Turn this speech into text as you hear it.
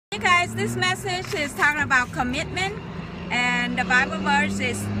Hey guys, this message is talking about commitment, and the Bible verse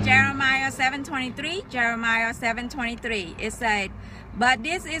is Jeremiah 7:23. Jeremiah 7:23. It said, "But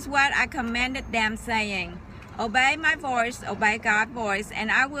this is what I commanded them, saying, Obey my voice, obey God's voice, and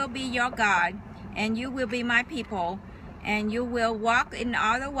I will be your God, and you will be my people, and you will walk in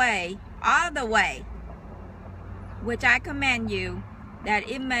all the way, which I command you, that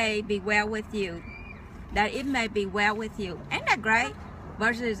it may be well with you." That it may be well with you. Ain't that great?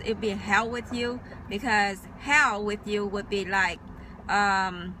 Versus it be hell with you, because hell with you would be like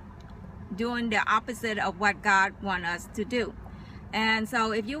doing the opposite of what God wants us to do. And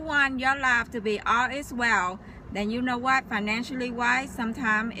so if you want your life to be all is well, then you know what, financially wise,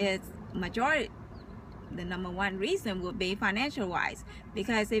 sometimes it's majority. The number one reason would be financial wise,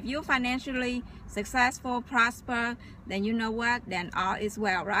 because if you're financially successful, prosper, then you know what, then all is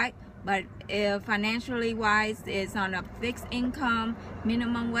well, right? But if financially wise is on a fixed income,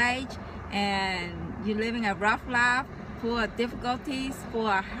 minimum wage, and you're living a rough life, full of difficulties, full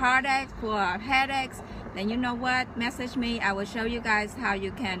of heartaches, full of headaches, then you know what, message me. I will show you guys how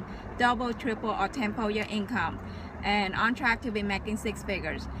you can double, triple, or tenfold your income, and on track to be making six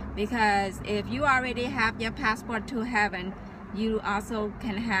figures. Because if you already have your passport to heaven, you also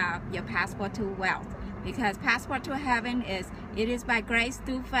can have your passport to wealth. Because passport to heaven is, it is by grace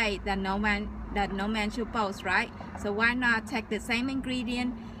through faith that no man should boast, right? So why not take the same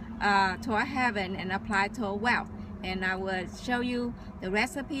ingredient to our heaven and apply to our wealth? And I will show you the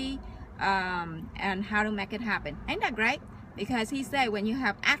recipe and how to make it happen. Ain't that great? Because he said when you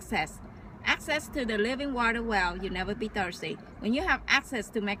have access to the living water well, you'll never be thirsty. When you have access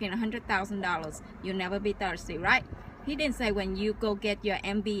to making $100,000, you'll never be thirsty, right? He didn't say when you go get your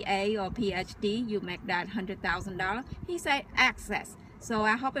MBA or PhD, you make that $100,000. He said access. So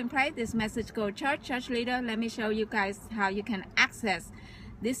I hope and pray this message go church leader. Let me show you guys how you can access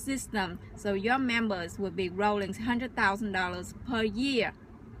this system, so your members will be rolling $100,000 per year,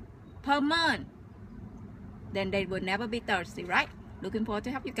 per month. Then they will never be thirsty, right? Looking forward to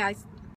help you guys.